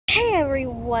Hey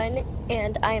everyone,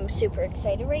 and I am super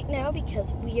excited right now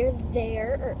because we are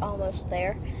there, or almost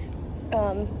there.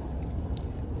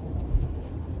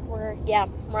 We're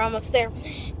almost there.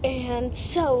 And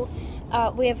so,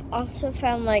 we have also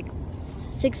found like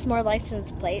 6 more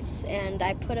license plates, and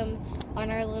I put them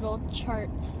on our little chart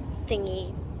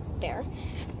thingy there.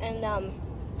 And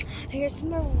here's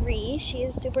Marie. She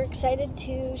is super excited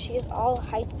too. She is all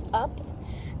hyped up,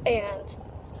 and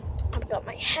I've got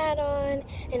my hat on,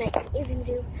 and I can even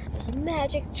do this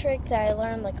magic trick that I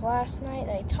learned like last night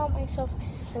that I taught myself,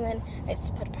 and then I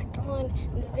just put it back on,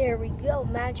 and there we go,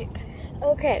 magic.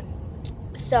 Okay,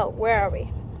 so where are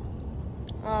we?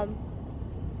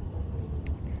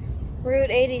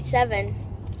 Route 87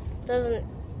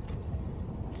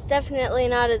 it's definitely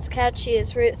not as catchy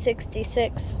as Route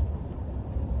 66.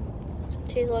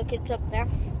 See, look, it's up there.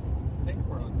 I think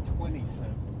we're on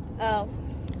 27. Oh,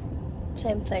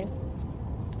 same thing.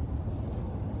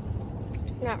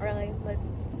 Not really, but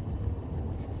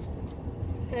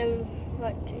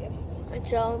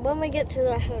so when we get to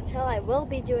the hotel, I will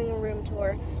be doing a room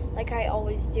tour like I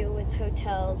always do with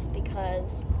hotels,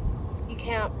 because you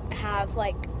can't have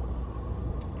like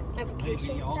a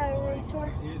vacation without a room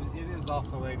tour. It is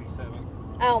also 87.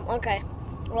 Oh, okay.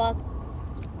 Well,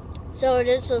 so it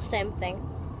is the same thing.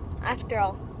 After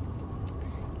all,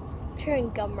 I'm chewing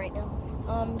gum right now.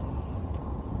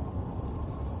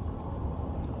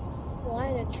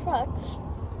 Line of trucks,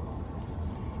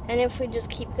 and if we just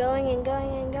keep going and going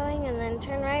and going and then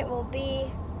turn right, we'll be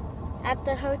at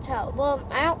the hotel. Well,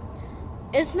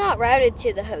 it's not routed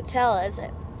to the hotel, is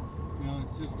it? No,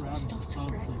 it's just routed. I'm still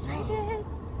super excited. Road.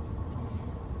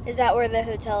 Is that where the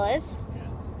hotel is? Yes.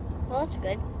 Well, that's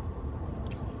good.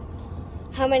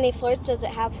 How many floors does it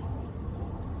have?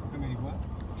 How many what?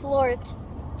 Floors.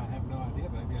 I have no idea,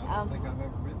 baby. I don't think I've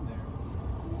ever been there.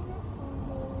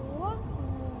 What?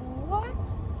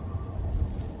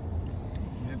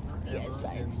 Never, Yes,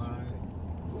 ever in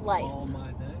my Life. all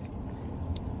my day.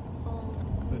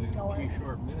 But in a few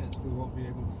short minutes, we won't be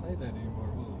able to say that anymore,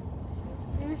 will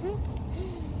we?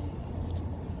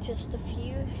 Just a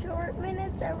few short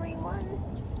minutes, everyone.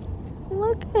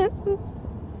 Look at me.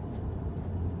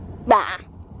 Bah.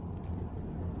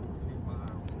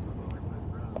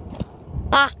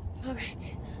 Okay.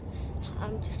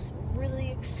 I'm just really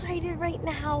excited right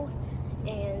now,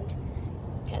 and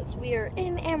because we are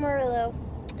in Amarillo,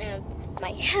 and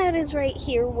my hat is right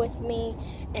here with me,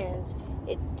 and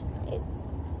it's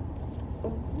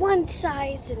one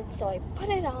size, and so I put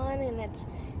it on, and it's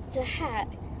a hat.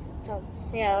 So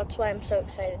yeah, that's why I'm so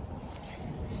excited.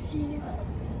 See,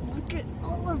 look at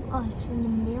all of us in the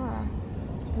mirror.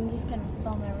 I'm just gonna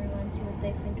film everyone, see what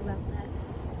they think about that.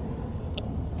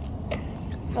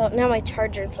 Oh, now my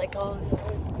charger's like all in the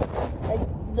loop. Like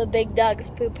the big dog's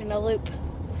poop in a loop.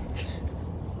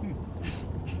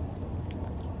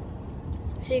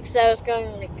 See, because I was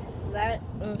going like that,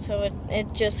 and so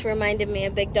it just reminded me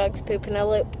of big dog's poop in a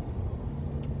loop.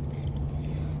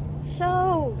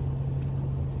 So,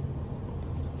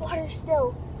 water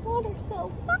still.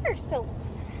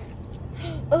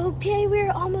 Okay,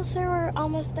 we're almost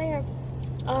there.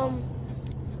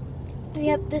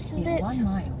 Yep, this is In it. 1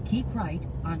 mile, keep right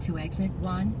onto exit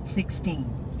 116.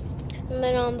 And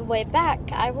then on the way back,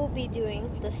 I will be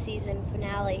doing the season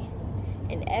finale.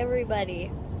 And everybody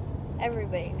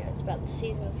knows about the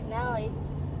season finale.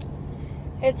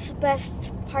 It's the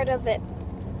best part of it.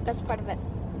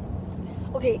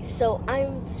 Okay, so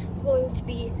I'm going to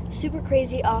be super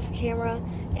crazy off camera,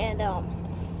 and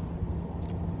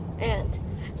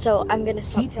so I'm gonna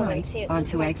stop Keep filming. right See,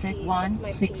 onto my exit feet,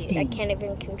 116. I can't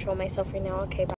even control myself right now. Okay, bye.